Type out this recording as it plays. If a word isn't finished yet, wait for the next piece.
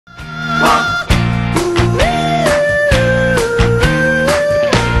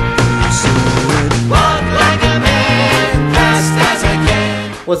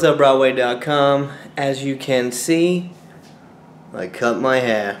What's up, Broadway.com? As you can see, I cut my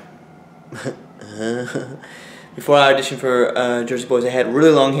hair. Before I auditioned for Jersey Boys, I had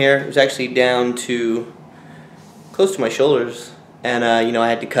really long hair. It was actually down to close to my shoulders, and you know, I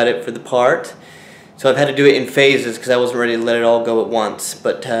had to cut it for the part. So I've had to do it in phases because I wasn't ready to let it all go at once.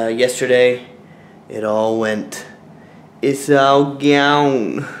 But yesterday, it all went. It's all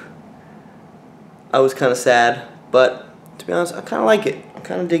gone. I was kind of sad, but to be honest, I kind of like it. I'm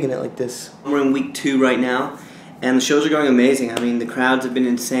kind of digging it like this. We're in week 2 right now, and the shows are going amazing. I mean, the crowds have been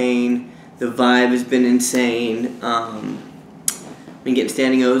insane. The vibe has been insane. I've been getting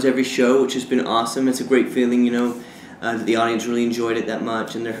standing O's every show, which has been awesome. It's a great feeling, you know, that the audience really enjoyed it that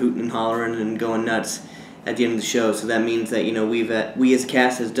much, and they're hooting and hollering and going nuts at the end of the show. So that means that, you know, we as a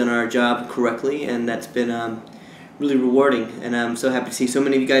cast has done our job correctly, and that's been really rewarding. And I'm so happy to see so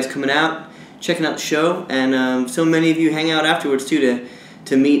many of you guys coming out, checking out the show, and so many of you hang out afterwards too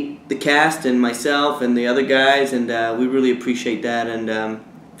to meet the cast and myself and the other guys, and we really appreciate that, and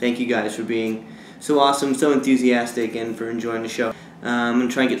thank you guys for being so awesome, so enthusiastic, and for enjoying the show. I'm going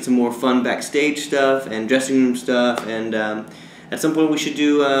to try and get some more fun backstage stuff and dressing room stuff, and at some point we should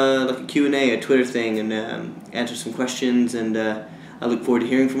do like a Q&A, a Twitter thing, and answer some questions, and I look forward to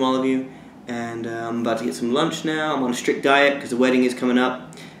hearing from all of you. And I'm about to get some lunch now. I'm on a strict diet because the wedding is coming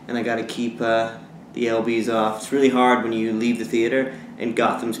up, and I got to keep the LBs off. It's really hard when you leave the theater and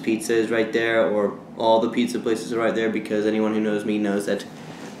Gotham's Pizza is right there, or all the pizza places are right there, because anyone who knows me knows that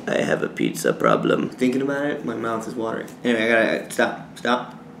I have a pizza problem. Thinking about it, my mouth is watering. Anyway, I gotta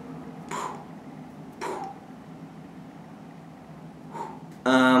stop.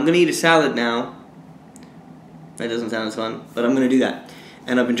 I'm gonna eat a salad now. That doesn't sound as fun, but I'm gonna do that.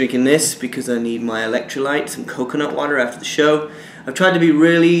 And I've been drinking this because I need my electrolytes, some coconut water after the show. I've tried to be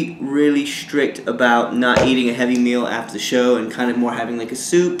really, really strict about not eating a heavy meal after the show, and kind of more having like a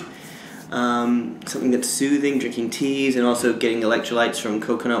soup, something that's soothing, drinking teas, and also getting electrolytes from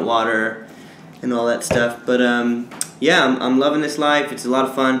coconut water and all that stuff. But yeah, I'm loving this life. It's a lot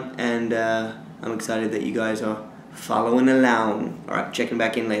of fun, and I'm excited that you guys are following along. Alright, checking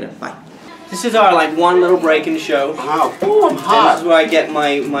back in later. Bye. This is our like one little break in the show. Wow. Ooh, I'm hot. And this is where I get my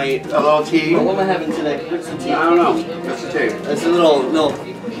a little tea. What am I having today? What's the tea? I don't know. What's the tea? It's a little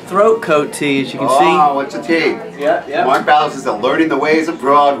throat coat tea, as you can see. Oh, what's the tea? Yeah. Mark Ballas is learning the ways of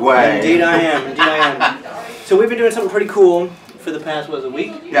Broadway. Indeed I am. Indeed I am. So we've been doing something pretty cool for the past, what is it, a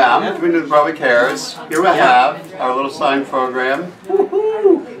week? Yeah, I'm doing the Broadway Cares. Here we have our little sign program.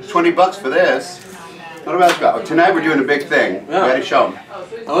 Woohoo! It's $20 for this. What else we got? Tonight we're doing a big thing. Yeah. Ready? Show 'em.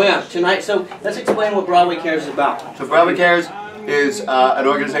 Oh yeah, tonight. So let's explain what Broadway Cares is about. So Broadway Cares is an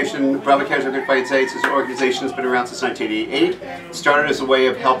organization. Broadway Cares of Good Fight States is an organization that's been around since 1988. It started as a way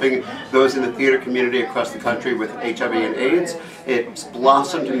of helping those in the theater community across the country with HIV and AIDS. It's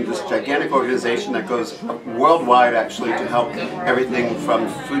blossomed into this gigantic organization that goes worldwide, actually, to help everything from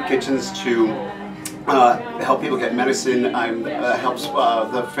food kitchens to help people get medicine. Helps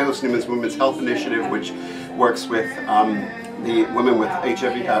the Fearless Women's Women's Health Initiative, which works with the women with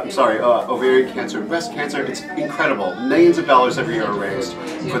HIV, ovarian cancer and breast cancer. It's incredible. Millions of dollars every year are raised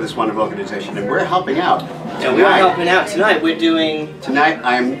for this wonderful organization, and we're helping out. Yeah, we're helping out tonight. We're doing... Tonight,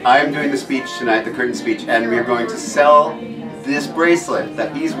 I am doing the speech tonight, the curtain speech, and we're going to sell this bracelet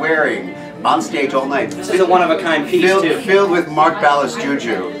that he's wearing on stage all night. This is a one-of-a-kind piece, too. Filled with Mark Ballas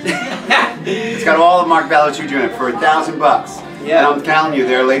juju. It's got all of Mark Ballas juju in it for $1,000. Yeah. And I'm telling you,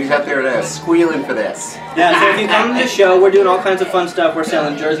 there are ladies out there that are squealing for this. Yeah, so if you come to the show, we're doing all kinds of fun stuff. We're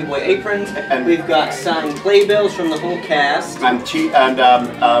selling Jersey Boy aprons, and we've got signed playbills from the whole cast. And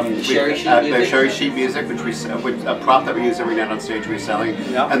Sherry sheet music, which a prop that we use every night on stage we're selling.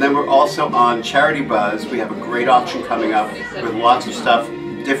 Yep. And then we're also on Charity Buzz. We have a great auction coming up with lots of stuff.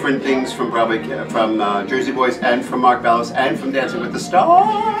 Different things from Broadway, from Jersey Boys, and from Mark Ballas, and from Dancing with the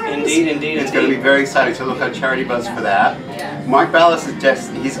Stars. Indeed. It's going to be very exciting, so look on Charity Buzz for that. Mark Ballas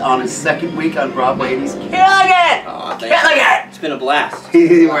he's on his 2nd week on Broadway, and he's killing it! Oh, killing it! It's been a blast.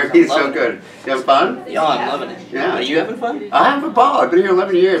 He's so good. You having fun? Yeah, I'm loving it. Yeah. Are you having fun? I have a ball. I've been here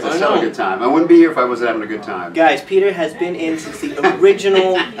 11 years. I still have a good time. I wouldn't be here if I wasn't having a good time. Guys, Peter has been in since the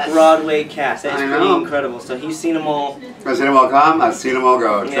original Broadway cast. That is pretty incredible. So he's seen them all. I've seen them all come. I've seen them all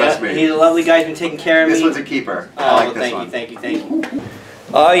go. Trust me. He's a lovely guy. He's been taking care of me. This one's a keeper. Oh, I like this one. Thank you.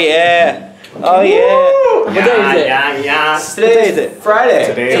 Oh yeah. Oh yeah. What day is it? Yeah. Today is it? Friday.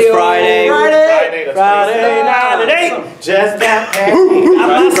 It's Friday. Friday night today. Just that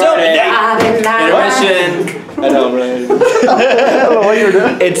I'm myself today. Intermission. I know, right? I don't know what you're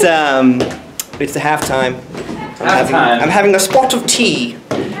doing. It's the halftime. I'm having a spot of tea.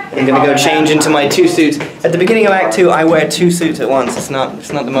 I'm gonna go change into my 2 suits. At the beginning of Act 2, I wear 2 suits at once. It's not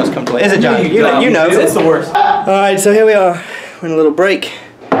the most comfortable. Is it, John? You know. It's the worst. All right, so here we are. We're in a little break.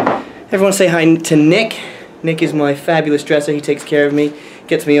 Everyone say hi to Nick. Nick is my fabulous dresser. He takes care of me,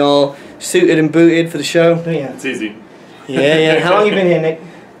 gets me all suited and booted for the show. Oh, yeah. It's easy. Yeah. How long have you been here, Nick?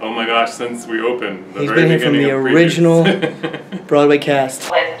 Oh my gosh, since we opened. He's been here from the original Broadway cast.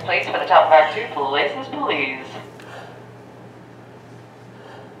 License please for the top of Act 2. License please.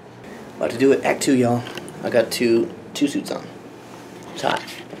 About to do it, Act 2, y'all. I got two suits on. It's hot.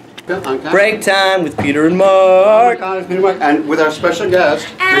 Break time with Peter and Mark. And with our special guest,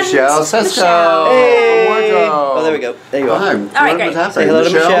 And Chelsie. Hey. Wardrobe. Oh, there we go. There you go. Hi. All right, great. Say hello to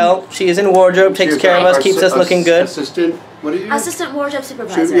Michelle. She is in wardrobe, takes care of us, keeps us looking good. Assistant, what are you? Assistant wardrobe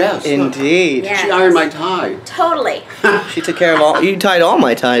supervisor. Yes. Indeed. Yeah. She ironed my tie. Totally. She took care of all. You tied all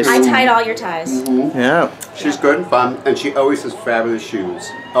my ties. I tied all your ties. Yeah. She's good and fun, and she always has fabulous shoes.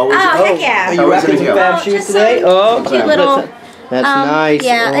 Always. Oh, heck yeah. Are you rocking some fab Oh, shoes just today? some Oh, cute little. That's nice.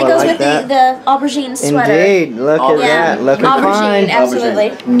 Yeah, Oh, it I goes like with that. the aubergine sweater. Indeed. Look at Yeah. that. Looking Aubergine, fine.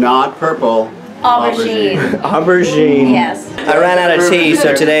 absolutely. Not purple. Aubergine. Aubergine. Yes. I ran out of tea,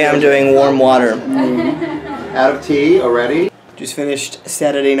 so today I'm doing warm water. Out of tea already. Just finished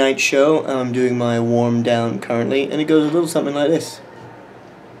Saturday night show. I'm doing my warm down currently, and it goes a little something like this.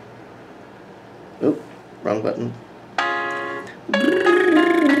 Oop, wrong button.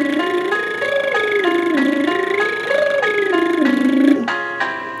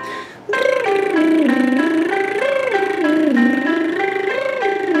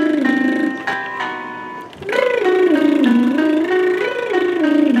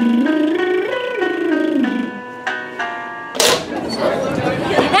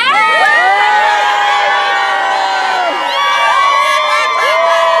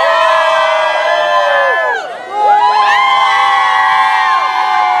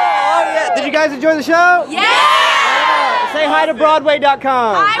 Did you guys enjoy the show? Yeah! Say hi to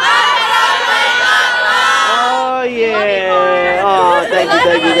Broadway.com. Oh yeah. Oh,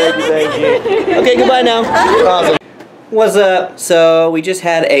 thank you. Okay, goodbye now. Awesome. What's up? So we just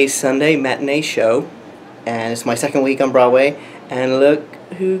had a Sunday matinee show, and it's my second week on Broadway. And look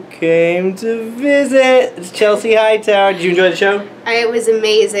who came to visit. It's Chelsie Hightower. Did you enjoy the show? It was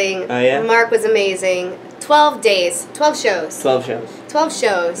amazing. Oh, yeah? Mark was amazing. 12 days, 12 shows. 12 shows. 12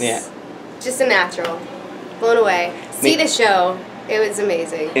 shows. Yeah. Just a natural. Blown away. See the show. It was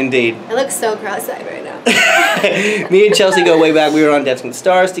amazing. Indeed. I look so cross-eyed right now. Me and Chelsie go way back. We were on Dancing with the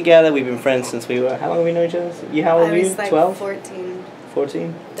Stars together. We've been friends since we were. How long have we known each other? How old I were you? was like 12? 14,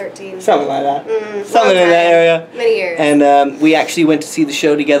 14? 13. Something like that. Something long in that time. area. Many years. And we actually went to see the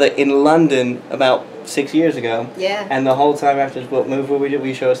show together in London about 6 years ago. Yeah. And the whole time after, what move will we do? Will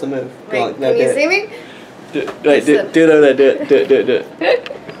you show us the move? Wait, can you see me? Do it.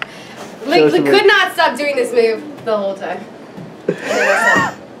 Like, we could not stop doing this move the whole time.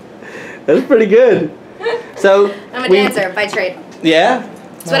 That's pretty good. So I'm a dancer by trade. Yeah.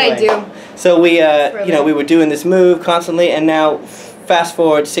 That's what I do. So we, we were doing this move constantly, and now fast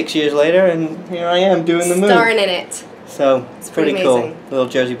forward 6 years later, and here I am doing the move. Starring in it. So It's pretty pretty cool. amazing. Little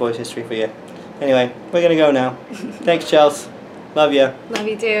Jersey Boys history for you. Anyway, we're gonna go now. Thanks, Chels. Love ya. Love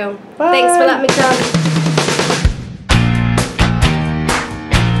you too. Bye. Thanks for letting me come.